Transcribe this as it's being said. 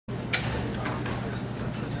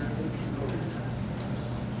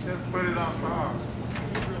Put it on file.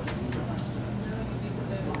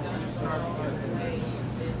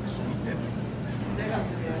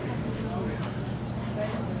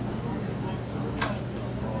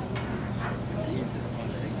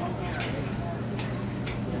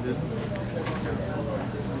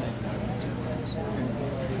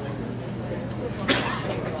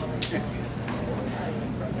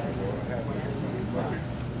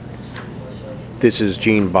 This is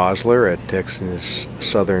Gene Bosler at Texas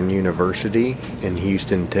Southern University in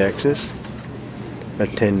Houston, Texas,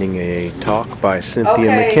 attending a talk by Cynthia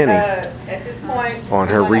McKinney at this point, on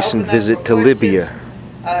her recent visit to Libya.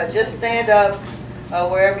 Just stand up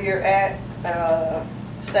wherever you're at,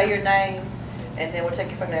 say your name, and then we'll take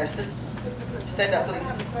you from there. Stand up,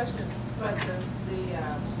 please. Question, but the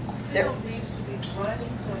film needs to be running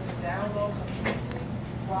so it can download completely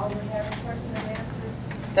while we're having question and answers.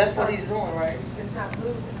 That's what he's doing, right? It's not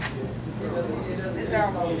moving. It's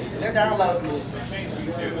downloading. They're downloading.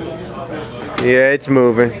 Yeah, it's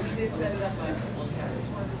moving.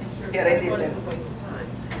 Yeah, they did that.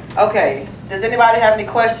 Okay. Does anybody have any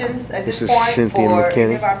questions at this point Cynthia for McKinney.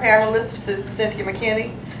 any of our panelists? Cynthia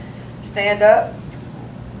McKinney, stand up.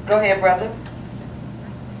 Go ahead, brother.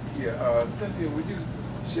 Yeah, Cynthia, would you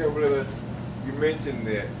share with us, you mentioned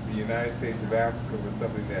that the United States of Africa was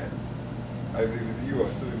something that, I think you or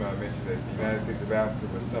Suleiman mentioned that the United States of Africa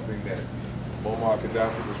was something that Muammar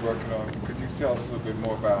Gaddafi was working on. Could you tell us a little bit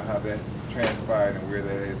more about how that transpired and where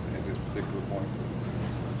that is at this particular point?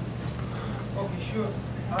 Okay, sure.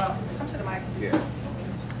 Come to the mic. Yeah.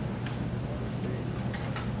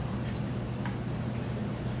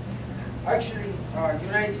 Actually,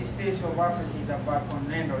 United States of Africa is about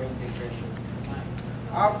continental integration.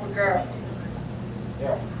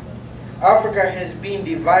 Africa has been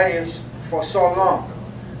divided for so long,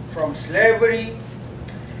 from slavery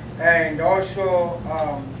and also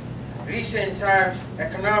recent times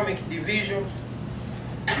economic divisions,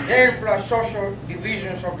 then plus social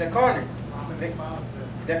divisions of the continent.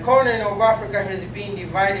 The continent of Africa has been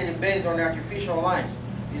divided based on artificial lines.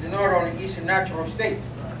 It's not on its natural state,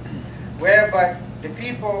 whereby the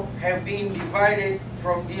people have been divided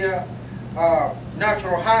from their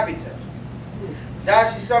natural habitat.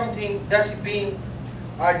 That is something that's been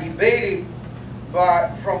debated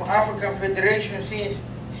from African Federation since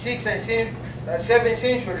 6 and 7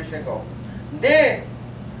 centuries ago. Then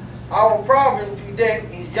our problem today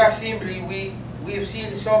is just simply we've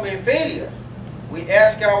seen so many failures. We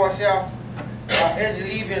ask ourselves as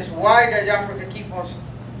Libyans, why does Africa keep on,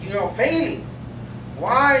 failing?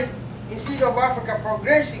 Why, instead of Africa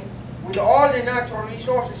progressing with all the natural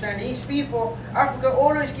resources and its people, Africa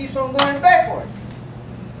always keeps on going backwards?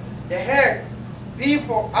 They had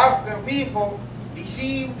people, African people,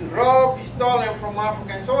 deceived, robbed, stolen from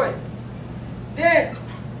African soil. Then,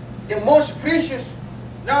 the most precious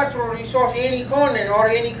natural resource any continent or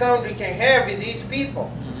any country can have is its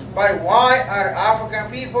people. But why are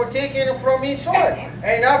African people taken from its soil?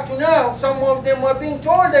 And up to now, some of them were being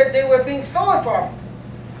told that they were being sold to Africa.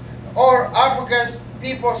 Or African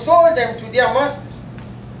people sold them to their masters.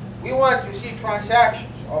 We want to see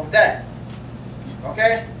transactions of that.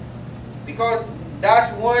 Okay? Because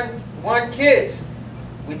that's one case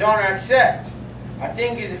we don't accept. I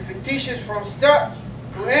think it's fictitious from start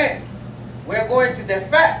to end. We're going to the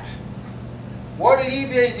facts. What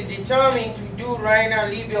Libya is determined to do right now,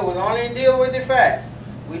 Libya will only deal with the facts.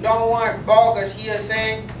 We don't want bloggers here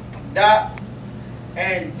saying that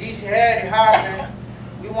and this had happened.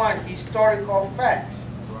 We want historical facts.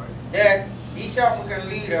 That this African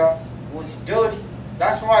leader was dirty.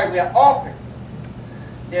 That's why we are open.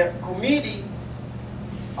 The committee,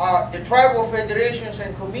 the tribal federations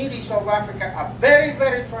and committees of Africa are very,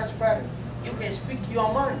 very transparent. You can speak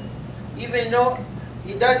your mind. Even though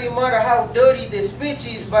it doesn't matter how dirty the speech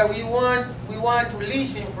is, but we want to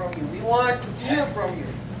listen from you. We want to hear from you.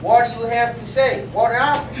 What do you have to say? What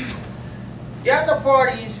happened? The other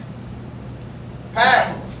parties,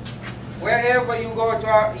 passports. Wherever you go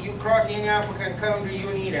to, you cross any African country, you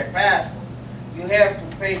need a passport. You have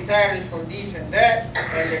to pay tariffs for this and that,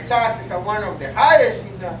 and the taxes are one of the highest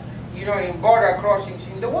in the, in border crossings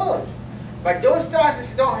in the world. But those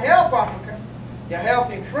taxes don't help Africa. They're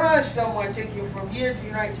helping France, someone taking from here to the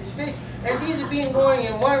United States. And these have been going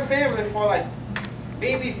in one family for like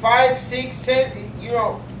maybe 5, 6, 7,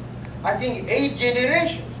 I think 8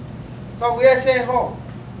 generations. So we are saying, oh,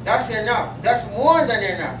 that's enough. That's more than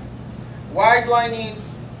enough. Why do I need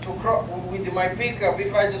to cross with my pickup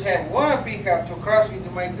if I just have one pickup to cross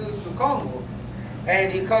with my goods to Congo?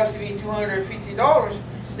 And it costs me $250.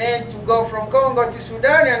 then to go from Congo to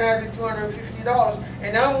Sudan, another $250.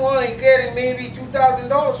 And I'm only getting maybe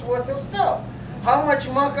 $2,000 worth of stuff. How much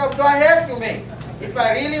markup do I have to make if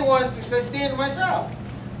I really want to sustain myself?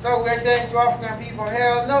 So we're saying to African people,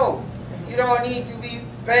 hell no. You don't need to be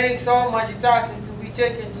paying so much taxes to be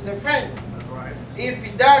taken to the French.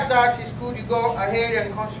 If that taxes could go ahead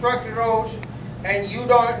and construct the roads, and you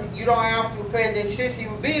don't have to pay the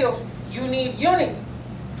excessive bills, you need unity.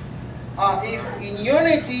 If in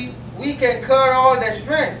unity we can cut all the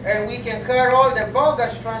strength and we can cut all the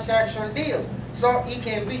bogus transaction deals, so it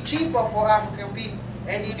can be cheaper for African people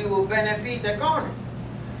and it will benefit the economy.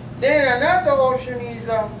 Then another option is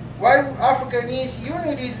why Africa needs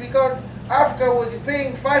unity is because Africa was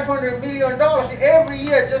paying $500 million every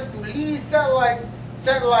year just to lease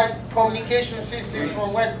satellite communication systems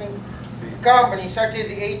from Western companies such as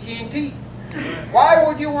AT&T. Why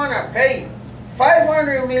would you want to pay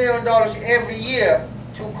 $500 million every year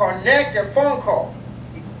to connect a phone call?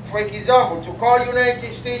 For example, to call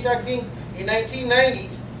United States, I think in 1990s,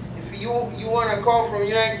 if you want to call from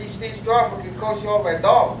United States to Africa, it costs you over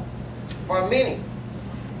 $1 per minute.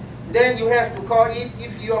 Then you have to call it,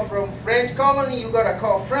 if you're from French colony, you got to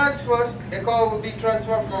call France first. The call will be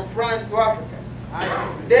transferred from France to Africa.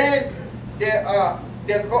 Then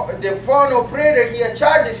the phone operator here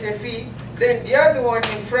charges a fee. Then the other one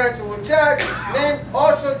in France will charge. Then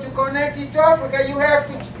also to connect it to Africa,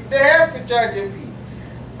 they have to charge a fee.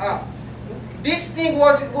 This thing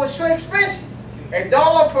was so expensive.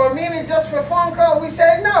 $1 per minute just for a phone call. We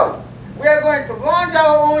said no. We are going to launch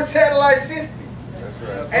our own satellite system.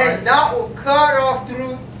 And that will cut off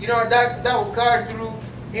through, that will cut through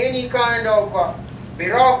any kind of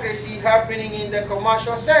bureaucracy happening in the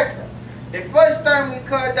commercial sector. The first time we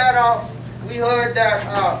cut that off, we heard that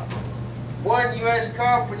one U.S.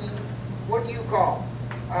 company, what do you call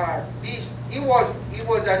it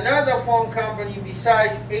was another phone company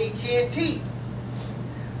besides AT&T.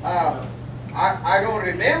 I don't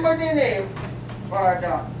remember the name, but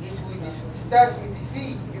starts with the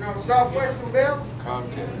C. Southwestern Bell?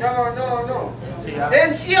 No.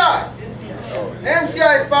 MCI.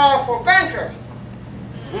 MCI filed for bankruptcy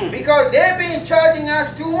because they've been charging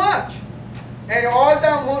us too much, and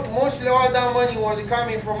mostly all that money was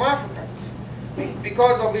coming from Africa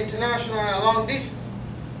because of international and long distance.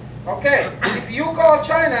 Okay, if you call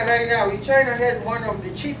China right now, China has one of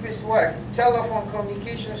the cheapest telephone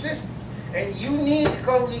communication systems, and you need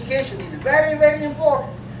communication. It's very, very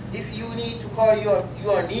important. If you need to call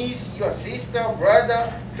your niece, your sister,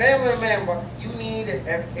 brother, family member, you need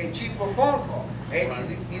a cheaper phone call. And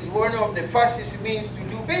it's one of the fastest means to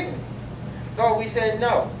do business. So we said,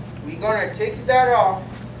 no, we're going to take that off.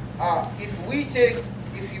 If we take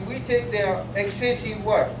the excessive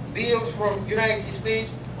bills from United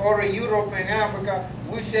States or Europe and Africa,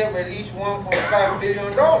 we save at least $1.5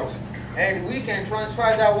 billion. And we can transfer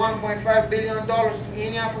that $1.5 billion to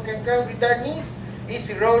any African country that needs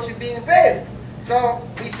these roads being paved. So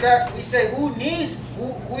we say who is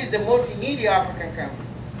the most needy African country?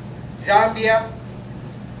 Zambia.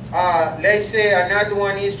 Let's say another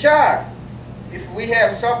one is Chad. If we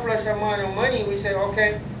have surplus amount of money, we say,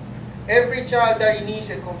 okay, every child that needs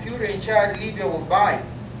a computer in Chad, Libya will buy it.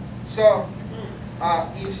 So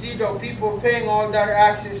instead of people paying all that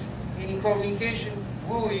access in communication,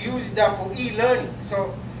 we will use that for e-learning.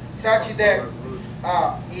 So such that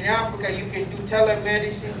in Africa you can do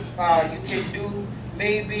telemedicine, you can do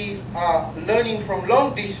maybe learning from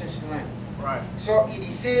long distance learning. Right. So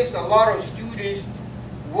it saves a lot of students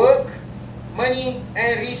work, money,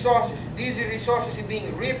 and resources. These resources are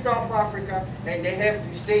being ripped off Africa, and they have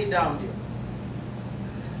to stay down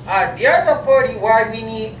there. The other party why we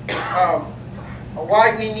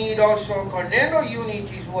need also continental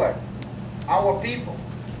unity is what? Our people.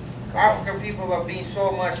 African people are being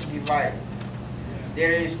so much divided.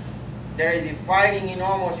 There is a fighting in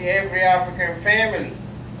almost every African family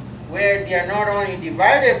where they are not only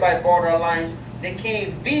divided by border lines, they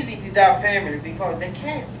can't visit that family because they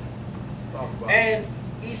can't. And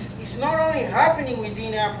it's not only happening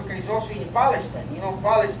within Africa, it's also in Palestine.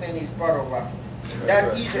 Palestine is part of Africa.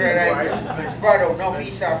 That Israel right there is part of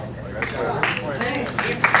Northeast Africa.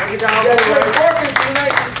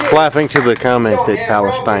 Clapping to the comment that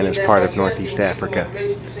Palestine is part of Northeast Africa.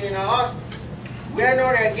 We are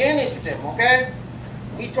not against them, okay?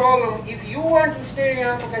 We told them, if you want to stay in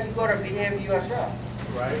Africa, you got to behave yourself.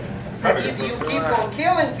 Right. But if you keep on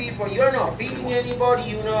killing people, you're not feeding anybody,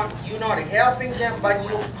 you're not helping them, but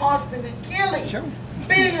you're constantly killing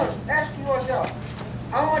billions. Ask yourself,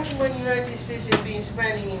 how much money the United States is being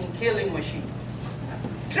spending in killing machines?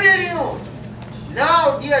 Trillions.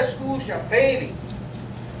 Now their schools are failing.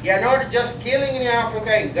 They are not just killing in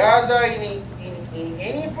Africa, in Gaza, in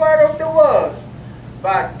any part of the world,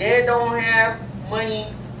 but they don't have money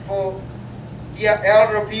for their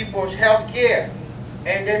elder people's health care.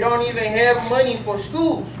 And they don't even have money for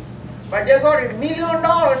schools. But they got $1 million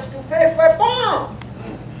to pay for a bomb.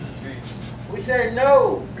 We said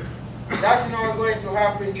no. That's not going to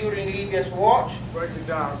happen during Libya's watch. Break it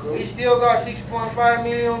down, go. We still got 6.5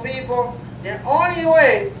 million people. The only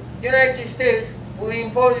way the United States will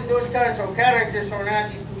impose those kinds of characters on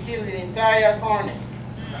us is to kill the entire continent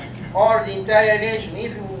or the entire nation.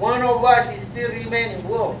 If one of us is still remaining,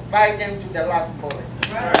 we'll fight them to the last bullet.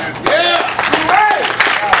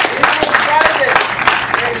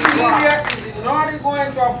 Libya is not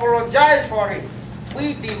going to apologize for it.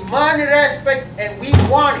 We demand respect and we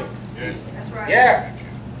want it. Yes. That's right. Yeah.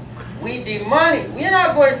 We demand it. We're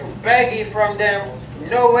not going to beg it from them.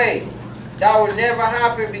 No way. That will never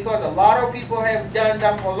happen because a lot of people have done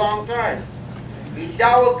that for a long time. It's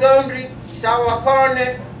our country, it's our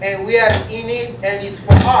corner, and we are in it, and it's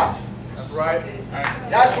for us. That's right.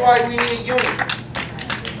 That's why we need unity.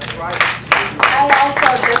 That's right. I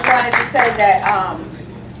also just wanted to say that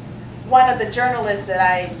one of the journalists that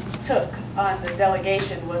I took on the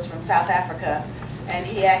delegation was from South Africa, and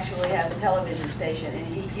he actually has a television station, and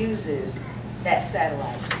he uses that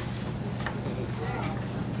satellite.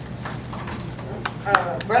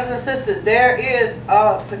 Brothers and sisters, there is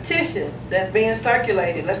a petition that's being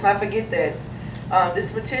circulated. Let's not forget that.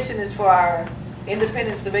 This petition is for our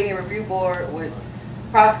Independent Civilian Review Board with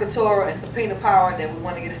prosecutorial and subpoena power that we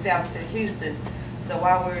want to get established in Houston. So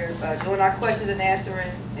while we're doing our questions and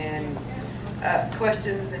answering and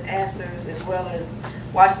questions and answers, as well as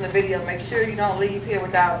watching the video, make sure you don't leave here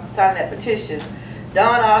without signing that petition.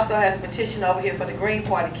 Don also has a petition over here for the Green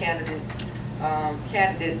Party candidates,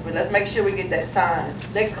 but let's make sure we get that signed.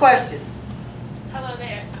 Next question. Hello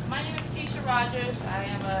there. My name is Keisha Rogers. I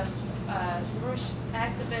am a Rush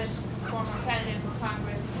activist, former candidate for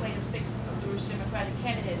Congress, slate of 6 of the Rush Democratic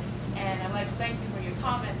candidates, and I'd like to thank you for your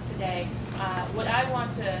comments today. What I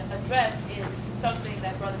want to address is something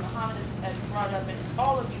that Brother Muhammad has brought up and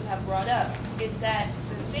all of you have brought up, is that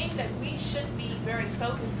the thing that we should be very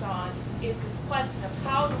focused on is this question of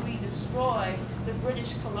how do we destroy the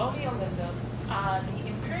British colonialism, the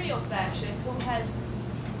imperial faction who has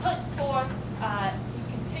put forth the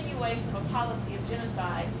continuation of a policy of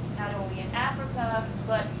genocide, not only in Africa,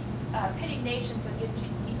 but pitting nations against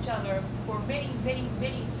each other for many, many,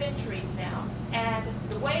 many centuries now. And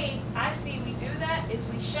the way I see we do that is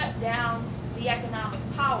we shut down the economic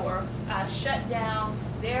power, shut down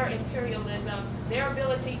their imperialism, their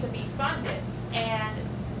ability to be funded. And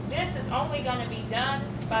this is only going to be done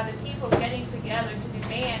by the people getting together to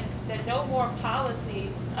demand that no more policy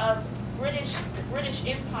of the British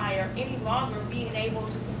Empire any longer being able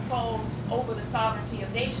to control over the sovereignty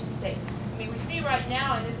of nation states. I mean, we see right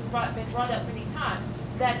now, and this has been brought up many times,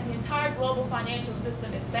 that the entire global financial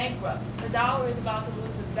system is bankrupt. The dollar is about to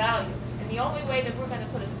lose its value. And the only way that we're going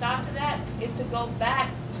to put a stop to that is to go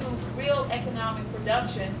back to real economic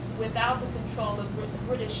production without the control of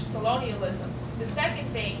British colonialism. The second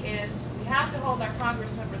thing is we have to hold our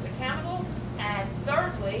Congress members accountable. And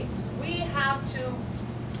thirdly, we have to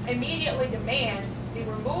immediately demand the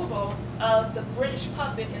removal of the British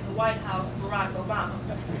puppet in the White House, Barack Obama.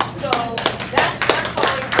 So that's what I'm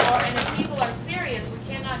calling for, and if people are serious, we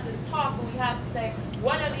cannot just talk, but we have to say,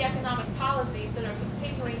 what are the economic policies that are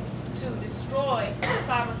continuing to destroy the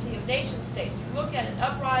sovereignty of nation states? You look at it,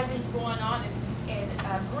 uprisings going on in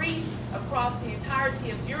Greece, across the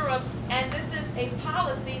entirety of Europe, and this is a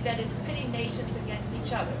policy that is pitting nations against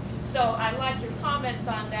each other. So I like your comments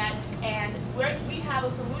on that, and we have a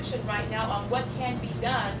solution right now on what can be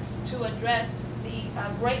done to address the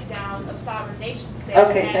breakdown of sovereign nation states.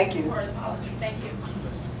 Okay, thank you. For the policy. Thank you.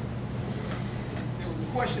 There was a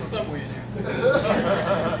question somewhere in there.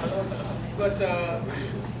 But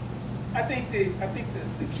I think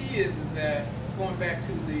the key is that going back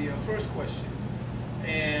to the first question,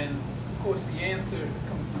 and of course the answer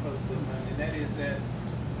comes from Brother Suleiman, and that is that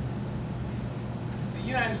the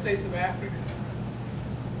United States of Africa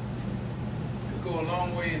could go a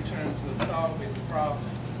long way in terms of solving the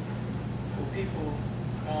problems for people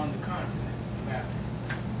on the continent of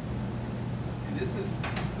Africa. And this is,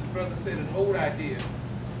 as Brother said, an old idea,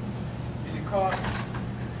 and it cost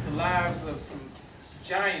the lives of some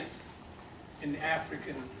giants in the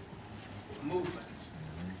African movement.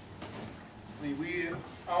 I mean, we're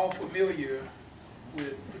all familiar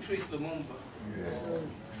with Patrice Lumumba. Yes.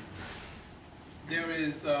 There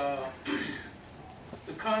is the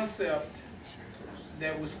concept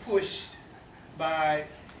that was pushed by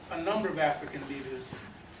a number of African leaders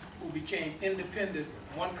who became independent,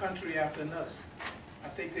 one country after another. I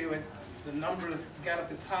think the numbers got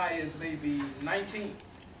up as high as maybe 19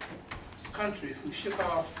 countries who shook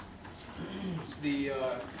off the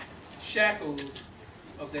shackles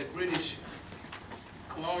of that British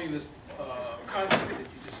colonialist country that you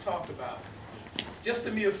just talked about. Just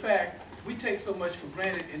the mere fact, we take so much for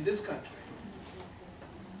granted in this country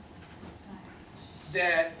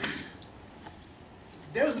that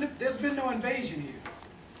there's been no invasion here.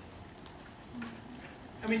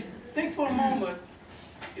 I mean, think for a moment,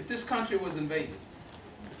 if this country was invaded,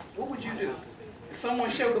 what would you do? If someone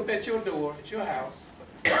showed up at your door, at your house,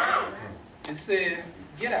 and said,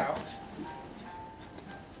 get out,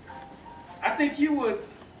 I think you would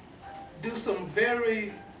do some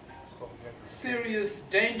very serious,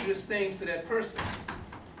 dangerous things to that person.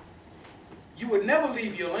 You would never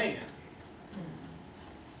leave your land.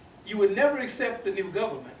 You would never accept the new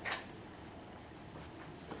government.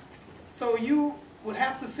 So you would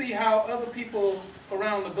have to see how other people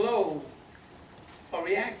around the globe are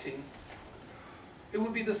reacting. It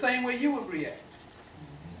would be the same way you would react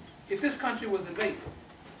if this country was invaded.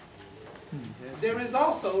 There is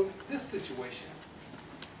also this situation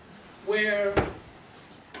where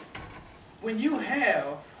when you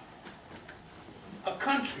have a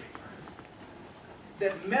country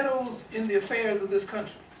that meddles in the affairs of this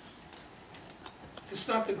country to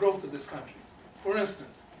stop the growth of this country. For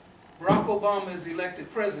instance, Barack Obama is elected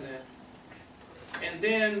president, and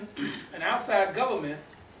then an outside government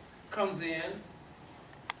comes in,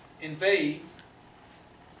 invades,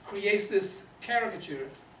 creates this caricature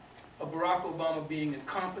of Barack Obama being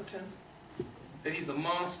incompetent, that he's a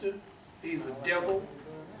monster, he's a devil,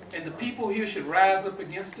 and the people here should rise up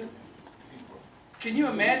against him. Can you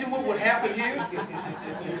imagine what would happen here?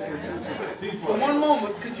 For one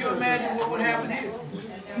moment, could you imagine what would happen here?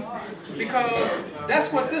 Because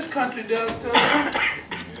that's what this country does to other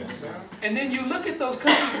countries. And then you look at those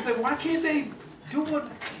countries and say, why can't they do what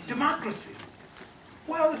democracy?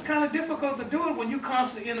 Well, it's kind of difficult to do it when you're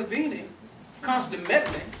constantly intervening, constantly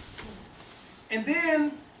meddling. And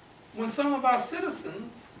then when some of our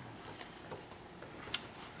citizens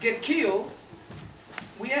get killed,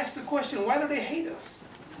 we ask the question, why do they hate us?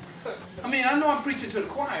 I mean, I know I'm preaching to the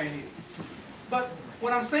choir here, but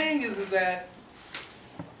what I'm saying is that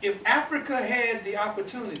if Africa had the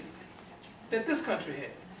opportunities that this country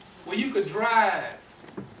had, where you could drive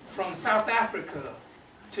from South Africa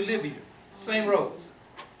to Libya, same roads,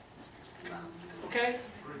 okay?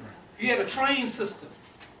 You had a train system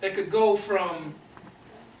that could go from,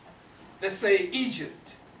 let's say,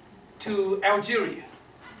 Egypt to Algeria.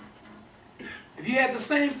 If you had the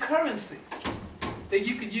same currency that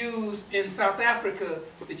you could use in South Africa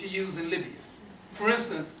that you use in Libya. For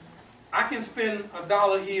instance, I can spend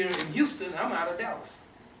 $1 here in Houston, I'm out of Dallas.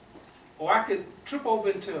 Or I could trip over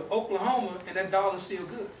into Oklahoma and that dollar's still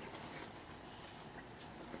good.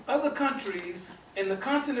 Other countries in the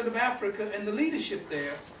continent of Africa and the leadership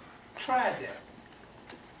there tried that.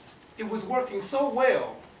 It was working so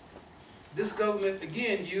well, this government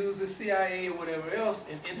again used the CIA or whatever else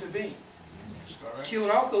and intervened. Killed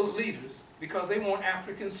off those leaders because they want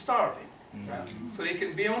Africans starving. So they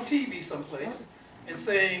can be on TV someplace and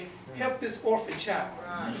saying, help this orphan child.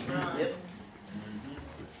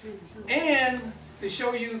 And to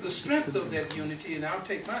show you the strength of that unity, and I'll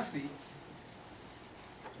take my seat,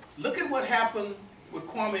 look at what happened with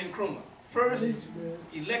Kwame Nkrumah. First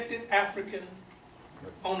elected African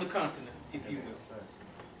on the continent, if you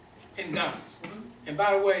will, in Ghana. And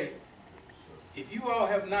by the way, if you all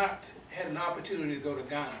have not had an opportunity to go to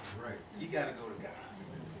Ghana, you got to go to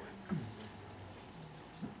Ghana.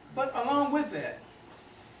 But along with that,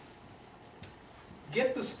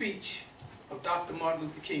 get the speech of Dr. Martin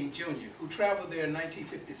Luther King Jr., who traveled there in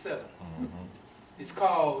 1957. It's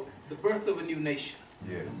called The Birth of a New Nation.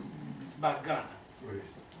 It's about Ghana.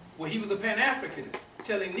 Where he was a Pan-Africanist,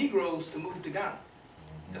 telling Negroes to move to Ghana.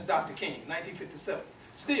 That's Dr. King, 1957.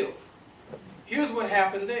 Still, here's what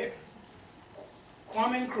happened there.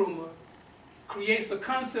 Kwame Nkrumah creates a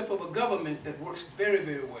concept of a government that works very,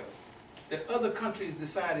 very well, that other countries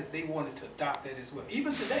decided they wanted to adopt that as well.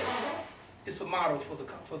 Even today, it's a model for the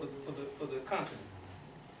continent.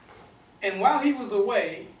 And while he was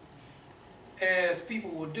away, as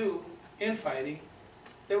people will do, infighting,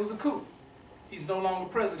 there was a coup. He's no longer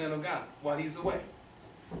president of Ghana while he's away.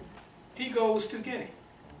 He goes to Guinea,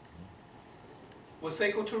 where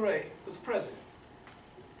Sekou Touré was president.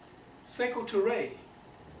 Sekou Touré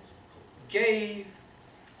gave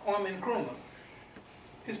Kwame Nkrumah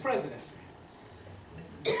his presidency.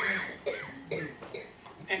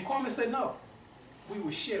 And Kwame said, no, we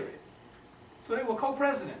will share it. So So they were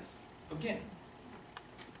co-presidents of Guinea.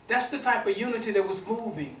 That's the type of unity that was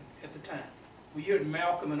moving at the time. We heard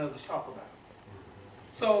Malcolm and others talk about it.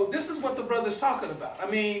 So this is what the brother's talking about. I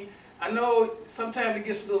mean, I know sometimes it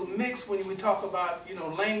gets a little mixed when we talk about, you know,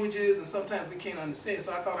 languages, and sometimes we can't understand.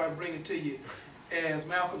 So I thought I'd bring it to you, as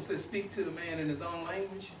Malcolm said, speak to the man in his own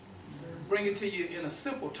language. Bring it to you in a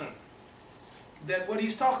simple term. That what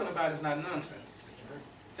he's talking about is not nonsense.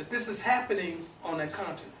 That this is happening on that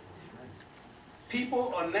continent.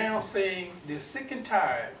 People are now saying they're sick and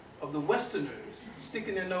tired of the Westerners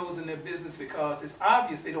sticking their nose in their business because it's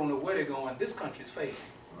obvious they don't know where they're going. This country's failing.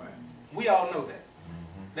 Right. We all know that.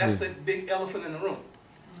 That's the big elephant in the room.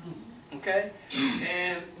 Okay?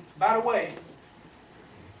 And by the way,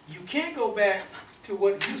 you can't go back to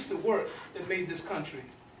what used to work that made this country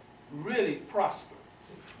really prosper.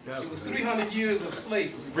 It was 300 years of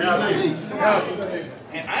slavery. And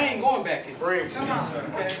I ain't going back in.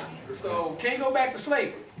 Okay? So can't go back to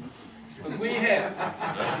slavery. Because we ain't had it.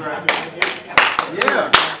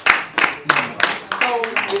 Yeah. So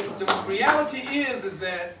the reality is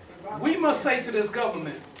that we must say to this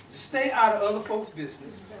government, stay out of other folks'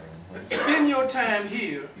 business. Spend your time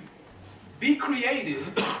here. Be creative.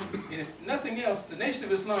 And if nothing else, the Nation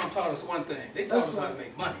of Islam taught us one thing. They taught us how to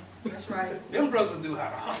make money. That's right. Them brothers knew how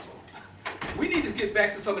to hustle. We need to get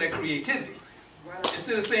back to some of that creativity. Right.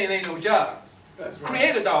 Instead of saying ain't no jobs. Right.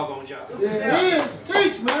 Create a doggone job. Yeah.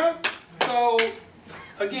 Teach, man. So,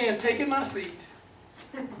 again, taking my seat,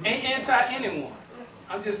 ain't anti-anyone.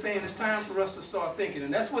 I'm just saying it's time for us to start thinking.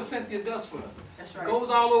 And that's what Cynthia does for us. That's right.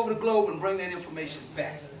 Goes all over the globe and bring that information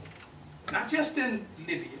back. Not just in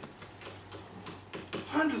Libya.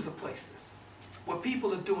 Hundreds of places where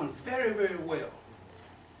people are doing very, very well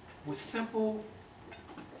with simple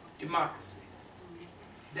democracy.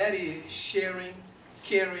 That is sharing,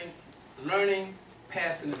 caring, learning,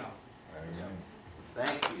 passing it on.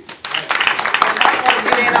 Thank you.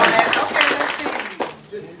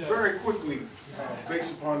 Very quickly,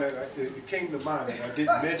 based upon that, it came to mind, and I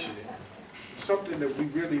didn't mention it, something that we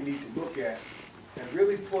really need to look at and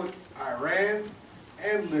really put Iran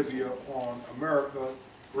and Libya on America,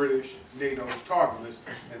 British, NATO's target list,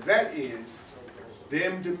 and that is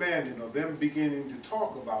them demanding or them beginning to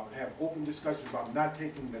talk about and have open discussions about not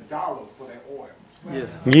taking the dollar for their oil. Yes.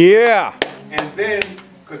 Yeah. And then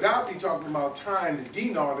Gaddafi talking about tying the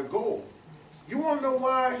dinar to gold. You want to know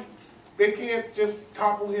why they can't just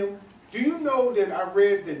topple him? Do you know that I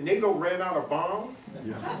read that NATO ran out of bombs?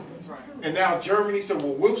 Yeah. That's right. And now Germany said,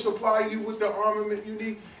 well, we'll supply you with the armament you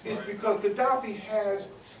need. It's because Gaddafi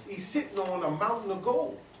he's sitting on a mountain of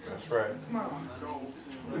gold. That's right. Come on.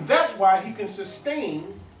 And that's why he can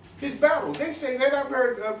sustain his battle. They say that. I've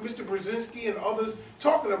heard Mr. Brzezinski and others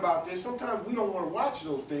talking about this. Sometimes we don't want to watch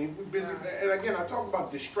those things. We're busy. And again, I talk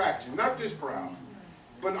about distraction, not this crowd.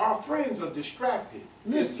 But our friends are distracted.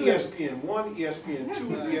 There's ESPN 1, ESPN 2,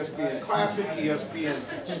 ESPN Classic, ESPN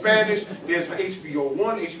Spanish. There's HBO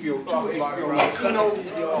 1, HBO 2, HBO Latino.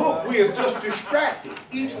 Look, we are just distracted.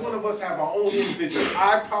 Each one of us have our own individual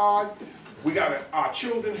iPod. We got our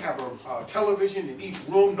children have a television in each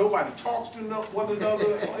room. Nobody talks to one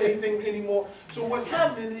another or anything anymore. So what's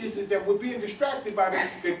happening is that we're being distracted by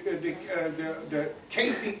the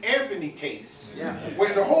Casey Anthony case,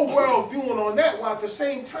 where the whole world viewing on that, while at the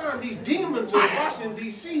same time these demons in Washington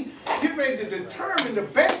D.C. get ready to determine to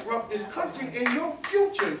bankrupt this country and your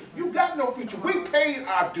future. You got no future. We paid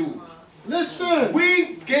our dues. Listen.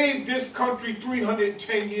 We gave this country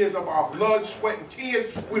 310 years of our blood, sweat, and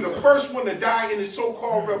tears. We're the first one to die in the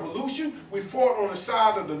so-called revolution. We fought on the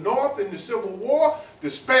side of the North in the Civil War, the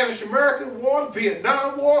Spanish-American War, the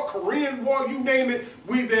Vietnam War, Korean War, you name it.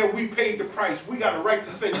 We there, we paid the price. We got a right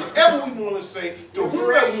to say whatever we want to say to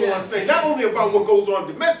whoever we want to say, not only about what goes on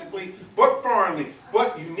domestically, but foreignly.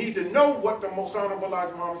 But you need to know what the Most Honorable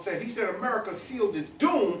Elijah Muhammad said. He said America sealed its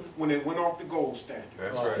doom when it went off the gold standard.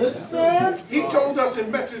 That's right. Listen. He told us in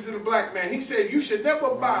Message to the Black Man, he said you should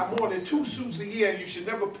never buy more than 2 suits a year and you should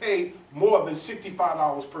never pay more than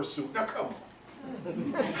 $65 per suit. Now come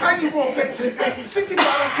on. How you going to pay $65?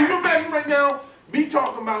 Can you imagine right now me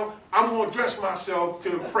talking about I'm going to dress myself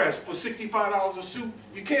to impress for $65 a suit?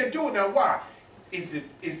 You can't do it now. Why? Is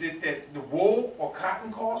it that the wool or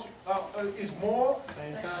cotton cost is more?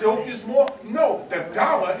 Silk is more? No, the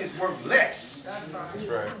dollar is worth less. That's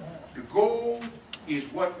right. The gold is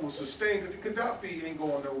what will sustain, because Gaddafi ain't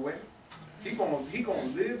going nowhere. He gonna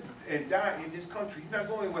live and die in his country. He's not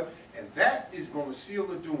going anywhere. And that is going to seal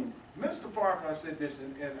the doom. Mr. Farrakhan said this,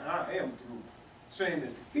 and I am through. saying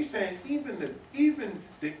this. He's saying even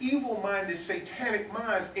the evil-minded satanic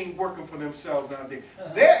minds ain't working for themselves nowadays.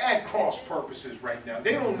 They're at cross purposes right now.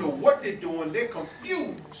 They don't know what they're doing. They're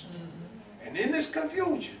confused. And in this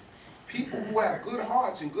confusion, people who have good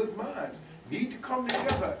hearts and good minds need to come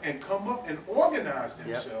together and come up and organize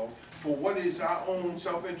themselves for what is our own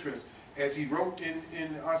self-interest. As he wrote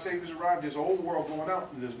in Our Savior's Arrived, there's an old world going out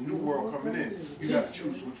and there's a new world coming in. You got to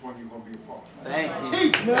choose which one you're going to be a part of. Thank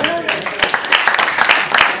you. Teach, man!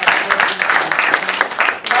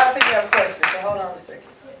 A lot of people have questions, so hold on a second.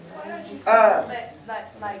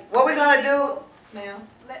 What we're gonna do now?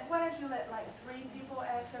 Why don't you let like 3 people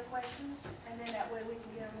ask their questions, and then that way we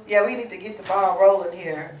can get them. Yeah, we need to get the ball rolling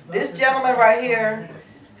here. This gentleman right here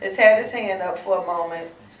has had his hand up for a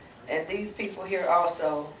moment, and these people here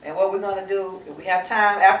also. And what we're gonna do, if we have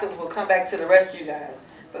time afterwards, we'll come back to the rest of you guys.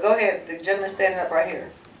 But go ahead, the gentleman standing up right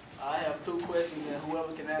here. I have 2 questions, and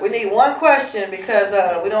whoever can answer. We need one question because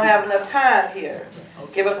we don't have enough time here.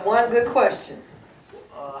 Okay. Give us one good question.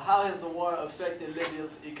 How has the war affected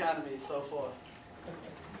Libya's economy so far?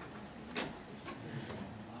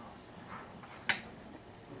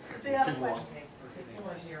 The other question.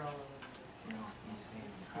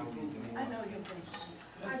 I know you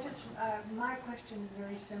can. I just, my question is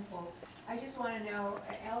very simple. I just want to know,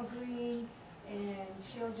 Al Green and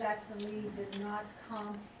Sheila Jackson Lee did not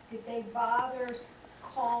come. Did they bother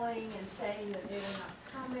calling and saying that they were not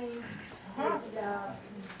coming?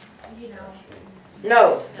 Did, you know?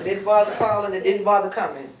 No, they didn't bother calling, they didn't bother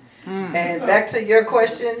coming. And back to your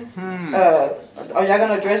question, are y'all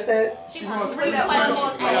gonna address that?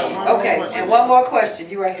 Okay, and one more question,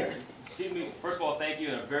 you right here. Excuse me, first of all, thank you,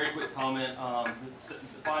 and a very quick comment. The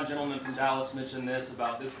fine gentleman from Dallas mentioned this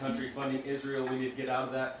about this country funding Israel. We need to get out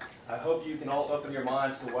of that. I hope you can all open your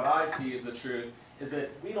minds to what I see as the truth, is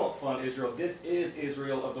that we don't fund Israel. This is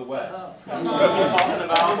Israel of the West. He's talking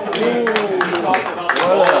about the whole thing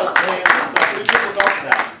and stuff. Who took us off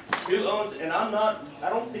that? Who owns, and I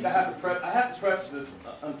don't think I have to preface this,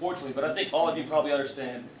 unfortunately, but I think all of you probably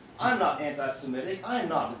understand, I'm not anti-Semitic, I'm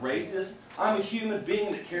not racist, I'm a human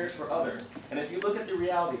being that cares for others. And if you look at the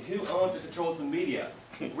reality, who owns and controls the media?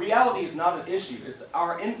 Reality is not an issue, it's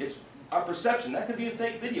our perception. That could be a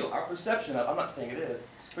fake video, our perception of, I'm not saying it is,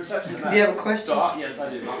 perception of that. You have a question? So, yes, I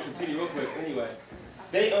do. I'll continue real quick. Anyway,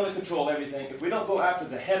 they own and control everything. If we don't go after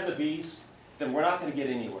the head of the beast, then we're not going to get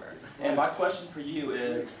anywhere. And my question for you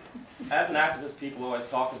is, as an activist, people always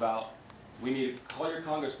talk about, we need to call your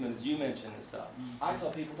congressman, as you mentioned and stuff. I tell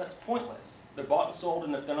people that's pointless. They're bought and sold,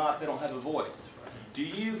 and if they're not, they don't have a voice. Do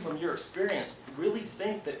you, from your experience, really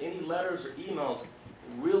think that any letters or emails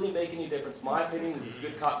really make any difference? My opinion is it's a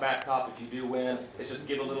good cop, bad cop. If you do win, it's just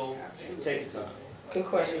give a little, take it to them. Good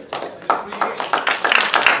question.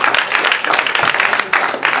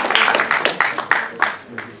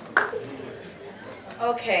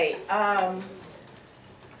 Okay,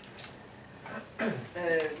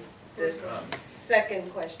 the second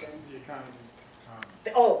question. The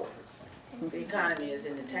economy. The economy is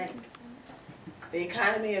in the tank. The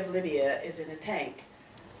economy of Libya is in the tank.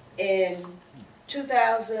 In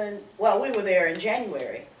 2000, well, we were there in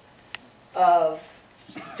January of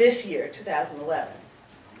this year, 2011,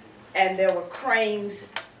 and there were cranes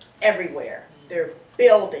everywhere. There are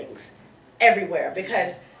buildings everywhere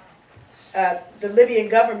because the Libyan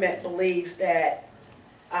government believes that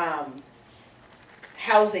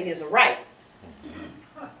housing is a right.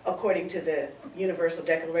 According to the Universal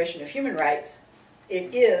Declaration of Human Rights,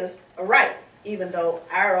 it is a right, even though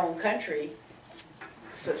our own country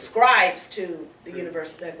subscribes to the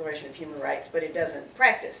Universal Declaration of Human Rights, but it doesn't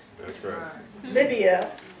practice. That's right. Libya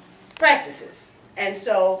practices. And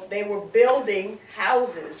so they were building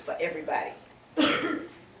houses for everybody.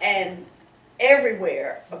 And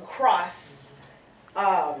everywhere across,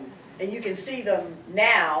 and you can see them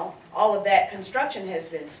now, all of that construction has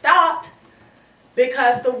been stopped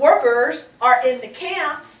because the workers are in the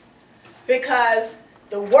camps, because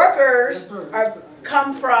the workers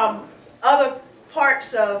come from other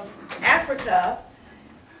parts of Africa,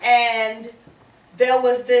 and there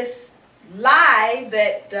was this lie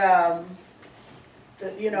that,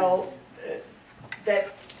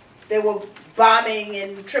 that they were bombing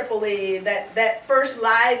in Tripoli, that first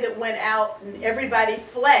lie that went out and everybody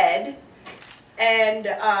fled. And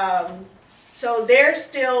so they're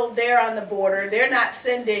still there on the border. They're not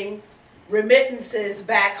sending remittances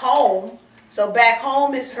back home. So back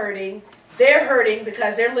home is hurting. They're hurting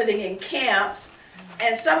because they're living in camps.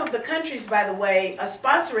 And some of the countries, by the way,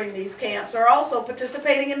 sponsoring these camps are also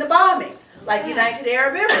participating in the bombing, like United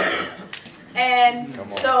Arab Emirates.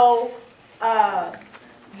 And so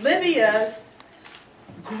Libya's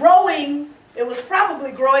growing It was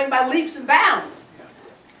probably growing by leaps and bounds.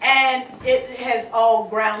 And it has all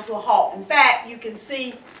ground to a halt. In fact, you can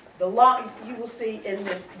see you will see in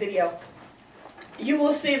this video, you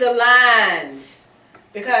will see the lines,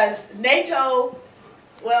 because NATO,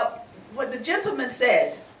 well, what the gentleman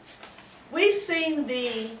said, we've seen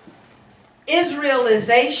the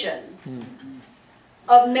Israelization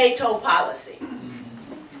of NATO policy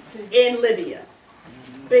in Libya,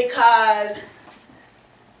 because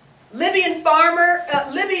Libyan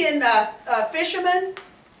fishermen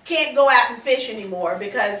can't go out and fish anymore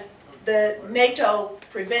because the NATO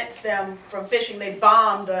prevents them from fishing. They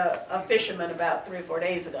bombed a fisherman about 3 or 4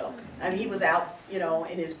 days ago, and he was out,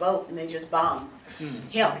 in his boat, and they just bombed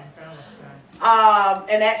him.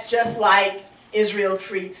 And that's just like Israel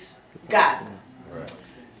treats Gaza.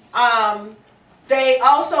 They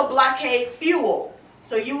also blockade fuel,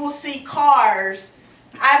 so you will see cars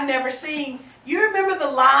I've never seen. You remember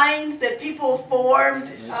the lines that people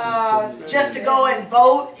formed just to go and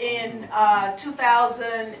vote in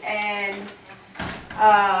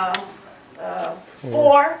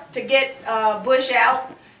 2004 to get Bush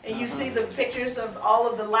out? And you see the pictures of all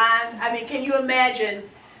of the lines. I mean, can you imagine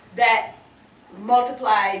that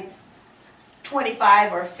multiplied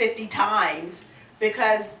 25 or 50 times?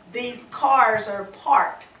 Because these cars are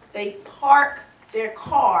parked. They park their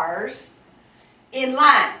cars in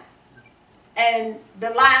line. And the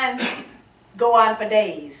lines go on for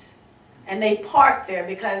days. And they park there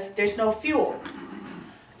because there's no fuel.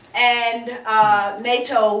 And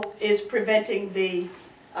NATO is preventing the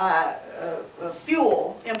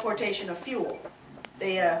importation of fuel.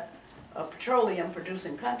 They are a petroleum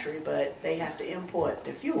producing country, but they have to import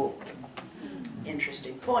the fuel.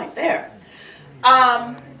 Interesting point there.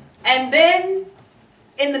 And then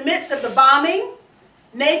in the midst of the bombing,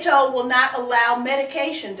 NATO will not allow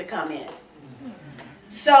medication to come in.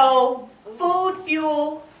 So food,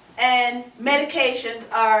 fuel, and medications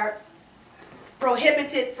are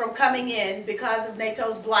prohibited from coming in because of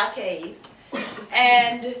NATO's blockade.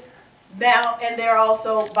 And they're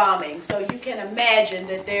also bombing. So you can imagine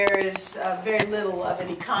that there is very little of an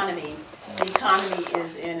economy. The economy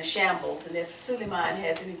is in a shambles. And if Suleiman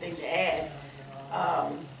has anything to add,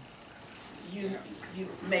 you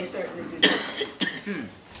may certainly do that.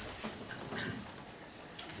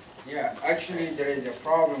 Yeah, actually there is a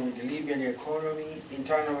problem with the Libyan economy,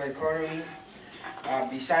 internal economy.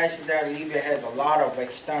 Besides that, Libya has a lot of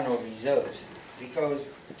external reserves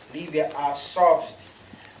because Libya outsourced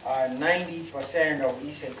 90% of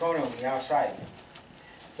its economy outside.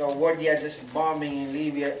 So what they are just bombing in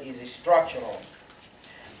Libya is structural.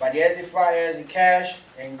 But as far as the cash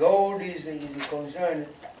and gold is concerned,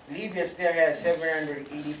 Libya still has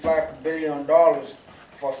 $785 billion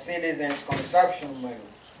for citizens' consumption money.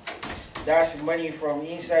 That's money from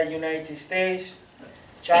inside the United States,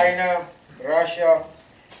 China, Russia,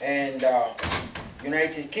 and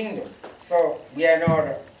United Kingdom. So we are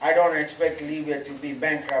not, I don't expect Libya to be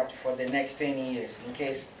bankrupt for the next 10 years in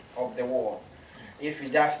case of the war, if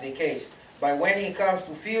that's the case. But when it comes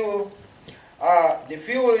to fuel, the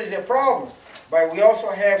fuel is a problem. But we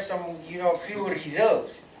also have some, fuel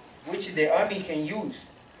reserves, which the army can use.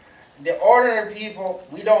 The ordinary people,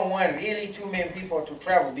 we don't want really too many people to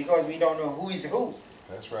travel because we don't know who is who.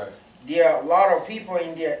 That's right. There are a lot of people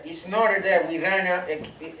in there. It's not that we ran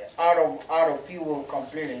out of fuel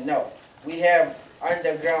completely. No, we have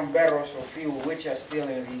underground barrels of fuel which are still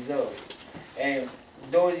in reserve, and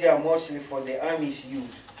those are mostly for the army's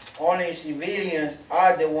use. Only civilians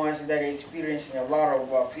are the ones that are experiencing a lot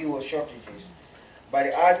of fuel shortages. But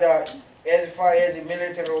as far as the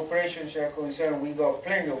military operations are concerned, we got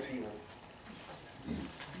plenty of fuel.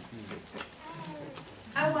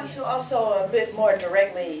 I want to also a bit more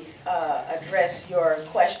directly address your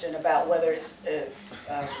question about whether it's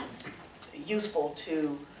useful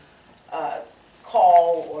to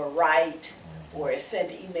call or write or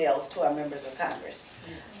send emails to our members of Congress.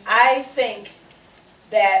 I think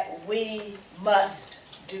that we must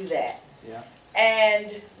do that. Yeah.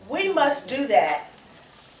 And we must do that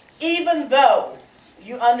even though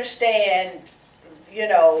you understand,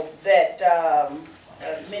 that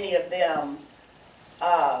many of them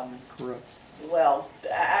Correct. well,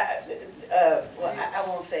 I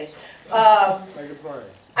won't say.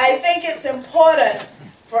 I think it's important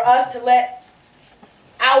for us to let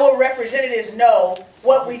our representatives know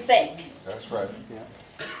what we think. That's right.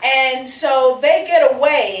 And so they get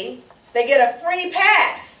a free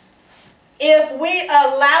pass if we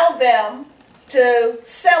allow them to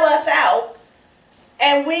sell us out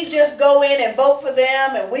and we just go in and vote for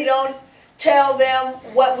them and we don't tell them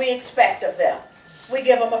what we expect of them. We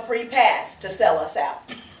give them a free pass to sell us out.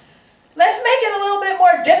 Let's make it a little bit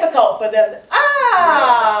more difficult for them.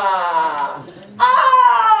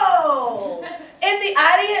 Oh! In the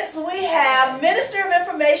audience, we have Minister of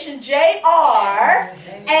Information, J.R.,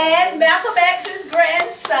 and Malcolm X's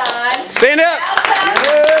grandson. Stand up!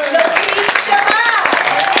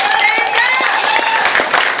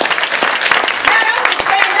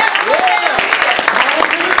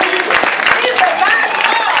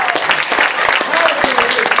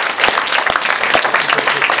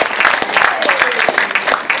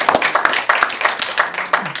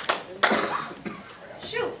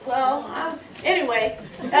 Anyway,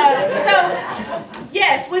 so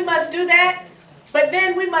yes, we must do that, but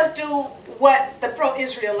then we must do what the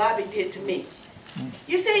pro-Israel lobby did to me.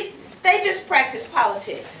 You see, they just practice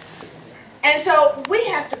politics. And so we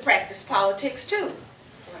have to practice politics too.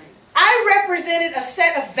 I represented a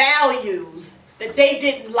set of values that they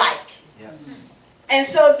didn't like. And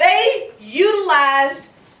so they utilized,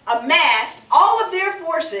 amassed all of their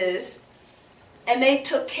forces, and they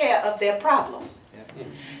took care of their problem.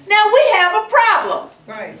 Now we have a problem.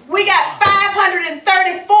 Right. We got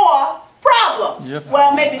 534 problems. Yep.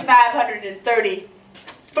 Well, maybe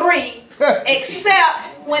 533, except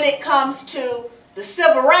when it comes to the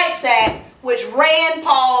Civil Rights Act, which Rand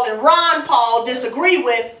Paul and Ron Paul disagree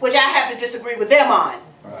with, which I have to disagree with them on.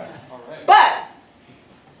 Right. But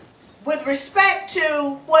with respect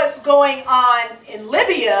to what's going on in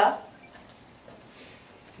Libya,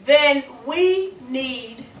 then we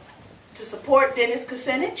need to support Dennis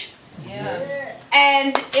Kucinich. Yes.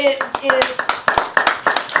 And it is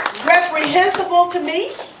reprehensible to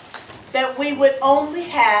me that we would only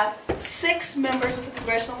have 6 members of the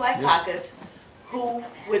Congressional Black Caucus who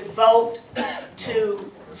would vote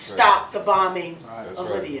to stop the bombing of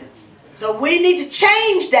Libya. So we need to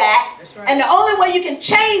change that, and the only way you can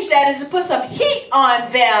change that is to put some heat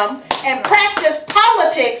on them and practice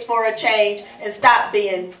politics for a change and stop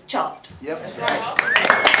being chumped. Yep. That's right.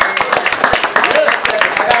 I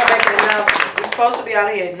gotta make an announcement. We're supposed to be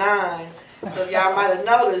out here at 9, so y'all might have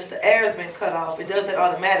noticed the air's been cut off. It does that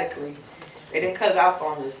automatically. They didn't cut it off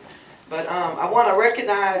on us. But I want to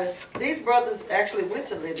recognize these brothers actually went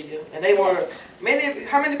to Libya, and they were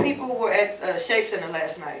how many people were at Shape Center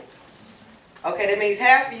last night? Okay, that means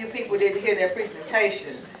half of you people didn't hear their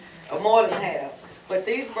presentation, or more than half. But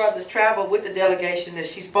these brothers traveled with the delegation that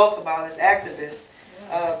she spoke about as activists.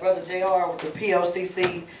 Brother J.R. with the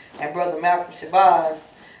POCC and Brother Malcolm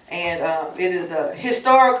Shabazz. And it is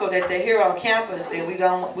historical that they're here on campus, and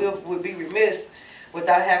we'll be remiss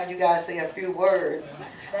without having you guys say a few words.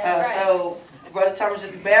 So, Brother Thomas,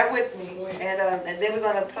 just bear with me, and then we're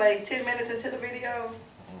going to play 10 minutes into the video.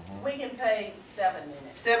 We can play 7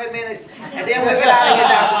 minutes. 7 minutes, and then we'll get out of here,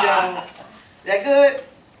 Dr. Jones. Is that good?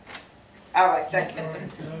 All right, thank you.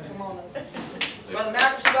 Come on. Brother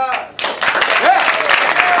Malcolm Shabazz.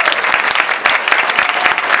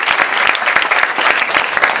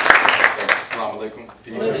 Assalamu alaikum.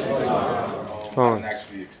 Peace. I didn't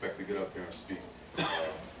actually expect to get up here and speak.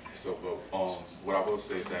 What I will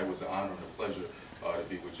say is that it was an honor and a pleasure to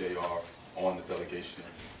be with JR on the delegation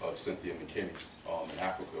of Cynthia McKinney in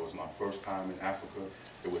Africa. It was my first time in Africa.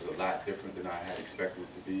 It was a lot different than I had expected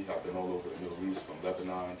it to be. I've been all over the Middle East, from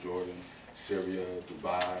Lebanon, Jordan, Syria,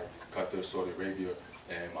 Dubai, Qatar, Saudi Arabia,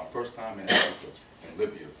 and my first time in Africa, in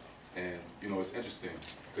Libya. And you know, it's interesting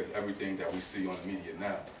because everything that we see on the media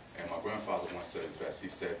now, and my grandfather once said it best, he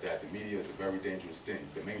said that the media is a very dangerous thing,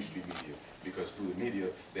 the mainstream media, because through the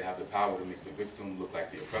media, they have the power to make the victim look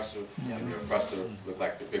like the oppressor, and the oppressor look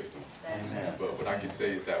like the victim. But what I can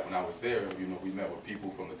say is that when I was there, you know, we met with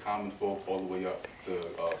people from the common folk all the way up to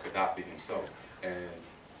Gaddafi himself. And,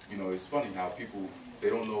 you know, it's funny how people, they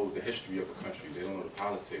don't know the history of a country, they don't know the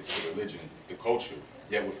politics, the religion, the culture.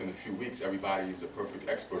 Yet within a few weeks, everybody is a perfect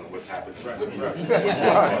expert on what's happening in Libya, what's going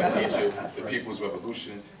on in Egypt, the People's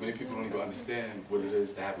Revolution. Many people don't even understand what it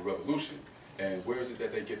is to have a revolution. And where is it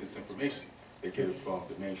that they get this information? They get it from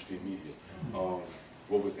the mainstream media.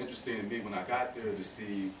 What was interesting to me when I got there to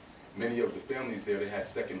see many of the families there, they had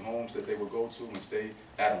second homes that they would go to and stay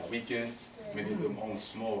at on weekends. Many of them owned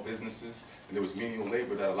small businesses, and there was menial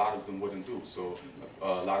labor that a lot of them wouldn't do. So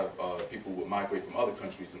a lot of people would migrate from other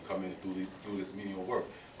countries and come in and do this menial work.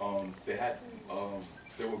 They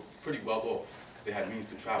were pretty well off. They had means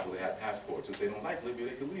to travel, they had passports. If they don't like Libya,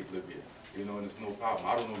 they could leave Libya, you know, and it's no problem.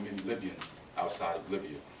 I don't know many Libyans outside of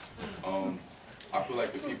Libya. I feel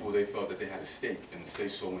like the people, they felt that they had a stake and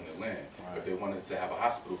say-so in the land. If they wanted to have a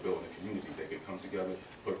hospital built in the community, they could come together,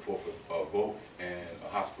 put forth a vote, and a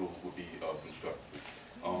hospital would be constructed.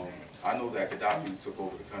 I know that Gaddafi took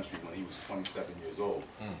over the country when he was 27 years old.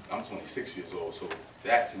 I'm 26 years old, so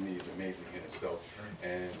that to me is amazing in itself.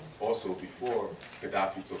 And also before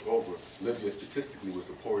Gaddafi took over, Libya statistically was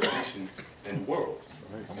the poorest nation in the world.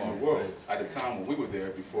 At the time when we were there,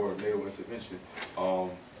 before NATO intervention,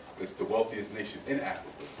 it's the wealthiest nation in Africa.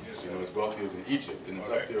 You know, it's wealthier than Egypt, and it's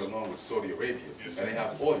up there along with Saudi Arabia. And they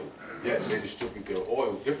have oil, yet they distribute their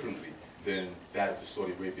oil differently than that of the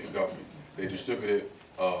Saudi Arabian government. They distribute it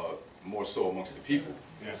more so amongst the people.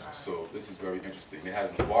 So this is very interesting. They had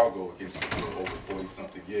an embargo against Cuba over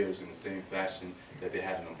 40-something years in the same fashion that they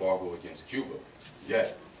had an embargo against Cuba.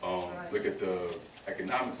 Yet, look at the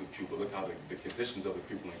economics of Cuba. Look how the conditions of the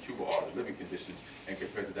people in Cuba are, the living conditions, and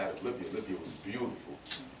compared to that of Libya, Libya was beautiful.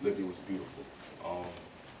 Libya was beautiful.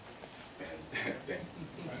 And thank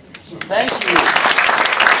you. Thank you.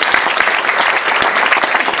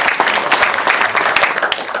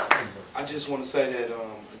 I just want to say that,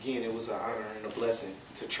 again, it was an honor and a blessing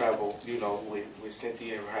to travel, you know, with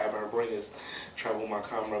Cynthia and have her bring us, travel with my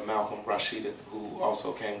comrade Malcolm, Rashida, who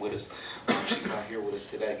also came with us. She's not here with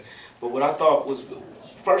us today. But what I thought was,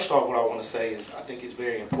 first off, what I want to say is I think it's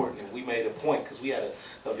very important, and we made a point, because we had an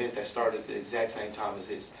event that started at the exact same time as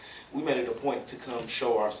this. We made it a point to come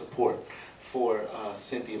show our support for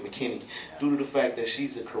Cynthia McKinney, due to the fact that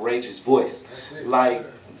she's a courageous voice, like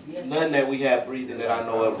none that we have breathing that I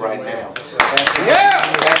know of right now. That's in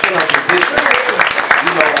her position,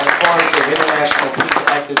 you know, as far as the international peace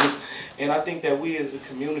activists. And I think that we as a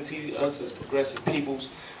community, us as progressive peoples,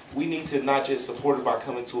 we need to not just support her by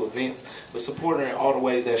coming to events, but support her in all the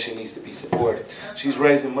ways that she needs to be supported. She's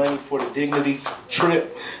raising money for the Dignity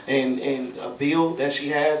trip and a bill that she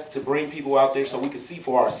has to bring people out there so we can see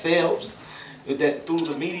for ourselves, that through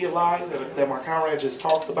the media lies that my comrade just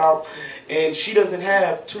talked about. And she doesn't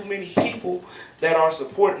have too many people that are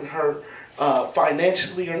supporting her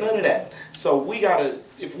financially or none of that. So we gotta,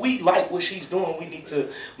 if we like what she's doing, we need to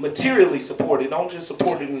materially support it. Don't just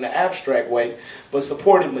support it in the abstract way, but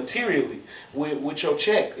support it materially with your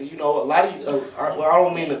check. You know, a lot of you, I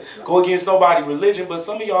don't mean to go against nobody's religion, but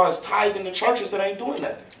some of y'all is tithing to churches that ain't doing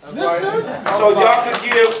nothing. So y'all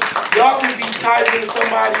can be tithing to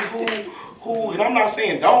somebody who, and I'm not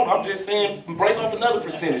saying don't, I'm just saying break off another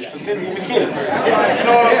percentage for Cynthia McKinney. You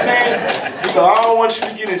know what I'm saying? So I don't want you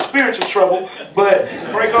to get in spiritual trouble, but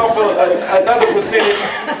break off another percentage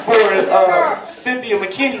for Cynthia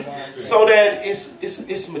McKinney so that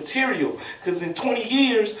it's material. Because in 20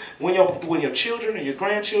 years, when your children or your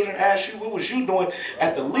grandchildren ask you, what was you doing?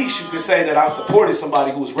 At the least, you could say that I supported somebody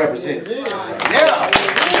who was represented.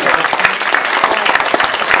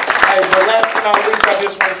 Hey, but last but not least, I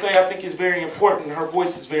just want to say I think it's very important. Her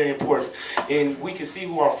voice is very important. And we can see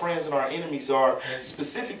who our friends and our enemies are,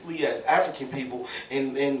 specifically as African people,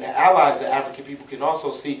 and allies that African people can also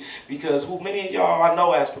see. Because who many of y'all I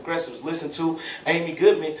know as progressives listen to, Amy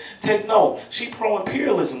Goodman, take note. She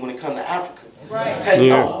pro-imperialism when it comes to Africa. Right. Take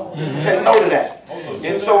note. Take note of that.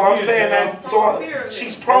 And so I'm saying that, so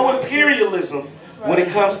she's pro-imperialism when it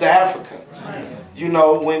comes to Africa. You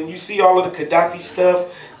know, when you see all of the Gaddafi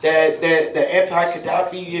stuff, that the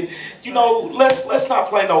anti-Gaddafi, and you know, let's not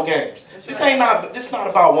play no games. This not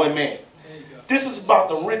about one man. This is about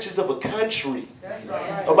the riches of a country.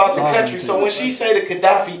 About the country. So when she say to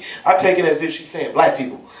Gaddafi, I take it as if she's saying black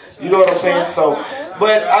people. You know what I'm saying? So,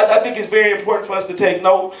 but I think it's very important for us to take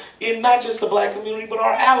note in not just the black community, but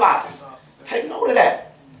our allies. Take note of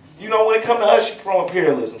that. You know, when it comes to us, she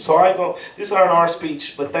pro-imperialism. So I ain't gonna, this ain't our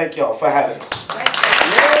speech, but thank y'all for having us.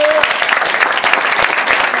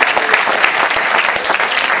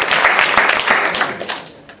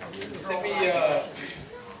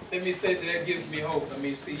 Let me say that gives me hope. I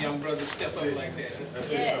mean, see young brothers step up like that.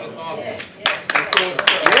 That's awesome. Of course,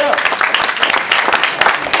 I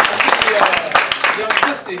see young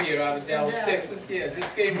sister here out of Dallas, Texas. Yeah,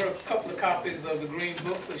 just gave her a couple of copies of the Green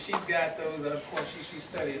Book, so she's got those, and of course she's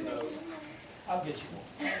studying those. I'll get you one.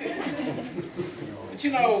 But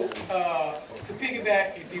you know, to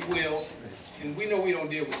piggyback, if you will, and we know we don't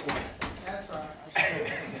deal with swine. That's right.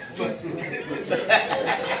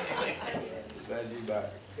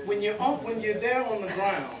 But when you're there on the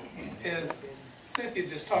ground, as Cynthia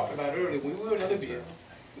just talked about earlier, when we were in Libya,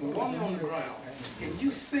 we were walking on the ground, and you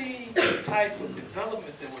see the type of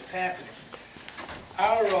development that was happening.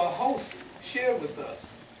 Our host shared with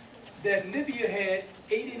us that Libya had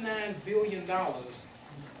 $89 billion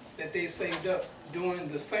that they saved up during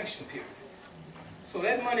the sanction period. So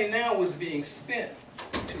that money now was being spent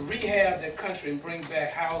to rehab that country and bring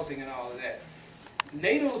back housing and all of that.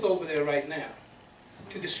 NATO's over there right now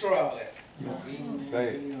to destroy all that.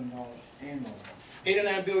 $8 or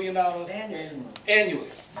 $9 billion annually.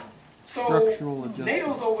 So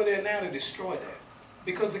NATO's over there now to destroy that.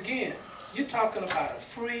 Because again, you're talking about a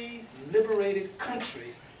free, liberated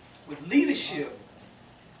country with leadership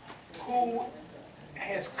who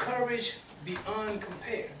has courage beyond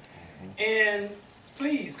compare. And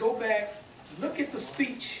please go back, look at the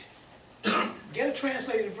speech, get a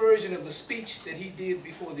translated version of the speech that he did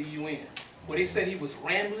before the UN, where they said he was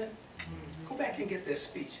rambling. Go back and get that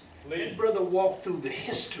speech. That brother walked through the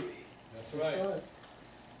history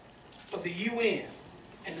of the UN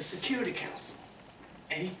and the Security Council.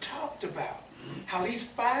 And he talked about how these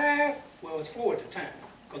 5, well, it's 4 at the time,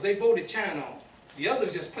 because they voted China on. The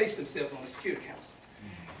others just placed themselves on the Security Council.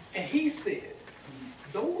 And he said,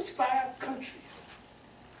 those 5 countries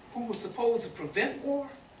who were supposed to prevent war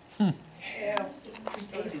have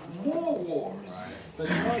created more wars.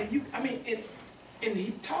 And and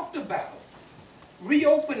he talked about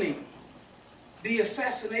reopening the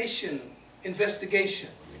assassination investigation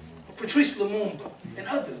of Patrice Lumumba and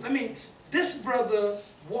others. I mean, this brother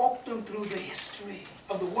walked them through the history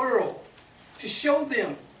of the world to show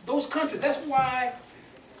them those countries. That's why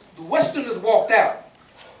the Westerners walked out.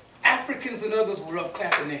 Africans and others were up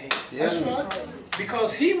clapping their hands. That's right.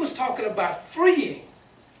 Because he was talking about freeing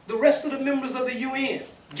the rest of the members of the UN,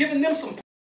 giving them some